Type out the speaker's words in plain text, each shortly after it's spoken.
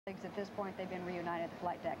At this point, they've been reunited at the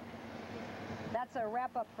flight deck. That's a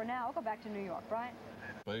wrap-up for now. I'll go back to New York. Brian?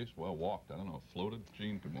 Space, well walked. I don't know, floated.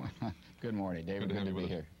 Gene, good morning. Good morning, David. Good to be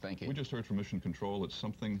here. Thank you. We just heard from Mission Control that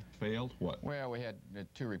something failed. What? Well, we had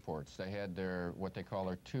two reports. They had their, what they call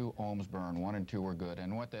their 2 ohms burn. 1 and 2 were good.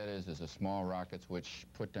 And what that is a small rockets which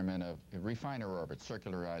put them in a refiner orbit,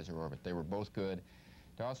 circularizer orbit. They were both good.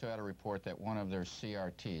 They also had a report that one of their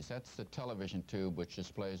CRTs, that's the television tube which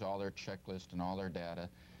displays all their checklist and all their data.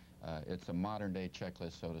 It's a modern-day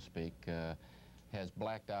checklist, so to speak. Has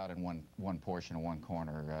blacked out in one portion of one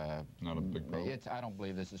corner. Not a big problem. I don't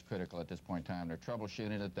believe this is critical at this point in time. They're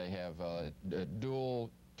troubleshooting it. They have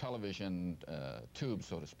dual television tubes,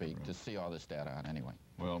 so to speak, right, to see all this data on anyway.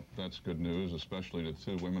 Well, that's good news, especially to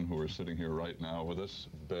 2 women who are sitting here right now with us.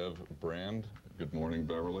 Bev Brand. Good morning,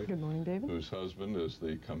 Beverly. Good morning, David. Whose husband is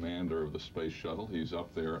the commander of the space shuttle. He's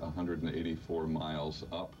up there 184 miles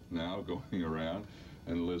up now, going around.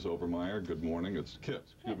 And Liz Obermeyer, good morning. It's Kit,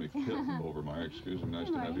 excuse me, Kit Obermeyer, excuse me. Nice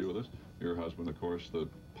to have you with us. Your husband, of course, the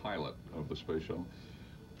pilot of the space shuttle.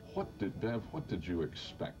 Bev, what did you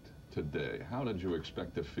expect today? How did you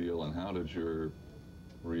expect to feel, and how did your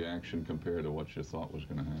reaction compare to what you thought was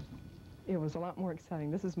going to happen? It was a lot more exciting.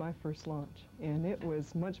 This is my first launch, and it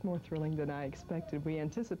was much more thrilling than I expected. We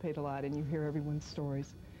anticipate a lot, and you hear everyone's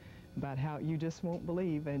stories about how you just won't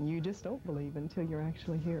believe, and you just don't believe until you're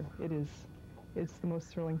actually here. It's the most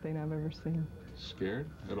thrilling thing I've ever seen. Scared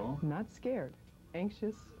at all? Not scared.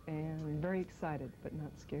 Anxious and very excited, but not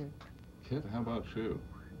scared. Kit, how about you?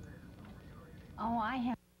 Oh, I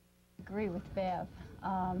have to agree with Bev.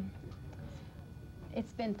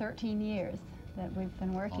 It's been 13 years that we've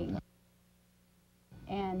been working.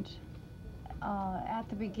 And at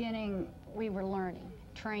the beginning, we were learning,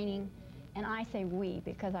 training, and I say we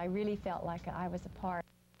because I really felt like I was a part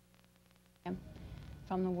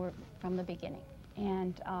from the beginning.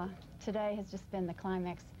 And today has just been the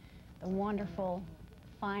climax, the wonderful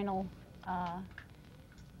final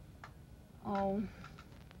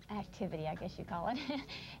activity, I guess you call it.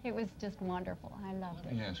 It was just wonderful. I loved it.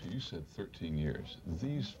 Let me ask you, you said 13 years.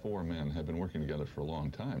 These 4 men have been working together for a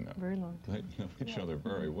long time now. Very long time. They know each other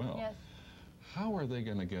very well. Yes. How are they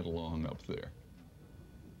going to get along up there?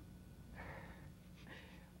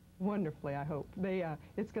 Wonderfully, I hope.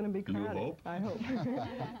 It's going to be crowded. You hope? I hope.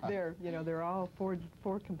 They're all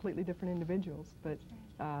four completely different individuals, but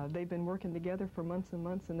they've been working together for months and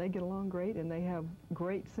months, and they get along great, and they have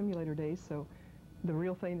great simulator days. So the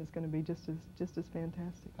real thing is going to be just as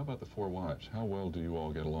fantastic. How about the 4 wives? How well do you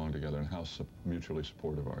all get along together, and how mutually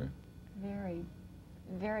supportive are you? Very,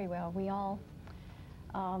 very well. We all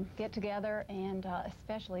get together, and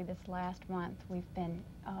especially this last month, we've been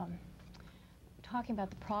talking about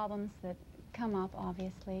the problems that come up,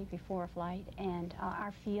 obviously, before a flight, and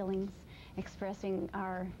our feelings, expressing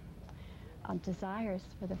our desires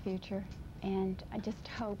for the future, and just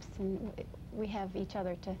hopes, and we have each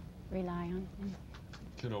other to rely on.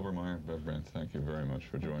 Kit Obermeyer, Bev Brand, thank you very much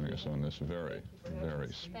for joining us on this very,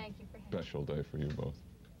 very special day for you both.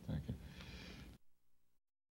 Thank you.